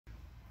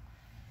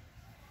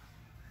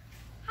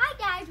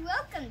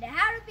welcome to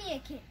How to Be a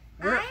Kid.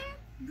 I'm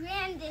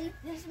Brandon,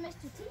 this is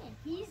Mr. T, and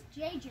he's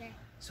JJ.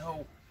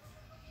 So,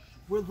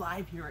 we're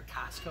live here at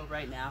Costco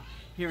right now,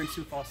 here in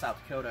Sioux Falls, South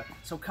Dakota.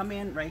 So come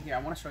in right here, I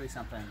want to show you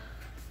something.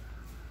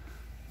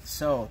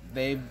 So,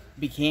 they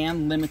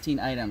began limiting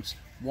items.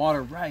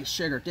 Water, rice,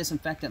 sugar,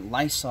 disinfectant,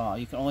 Lysol.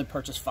 You can only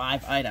purchase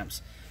 5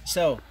 items.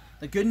 So,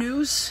 the good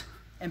news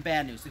and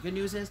bad news. The good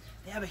news is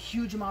they have a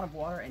huge amount of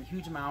water and a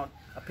huge amount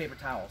of paper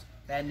towels.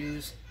 Bad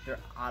news, they're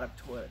out of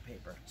toilet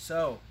paper.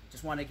 So,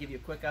 just want to give you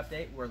a quick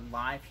update. We're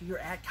live here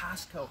at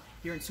Costco,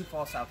 here in Sioux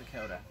Falls, South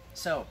Dakota.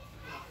 So,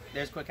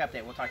 there's a quick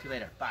update. We'll talk to you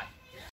later. Bye.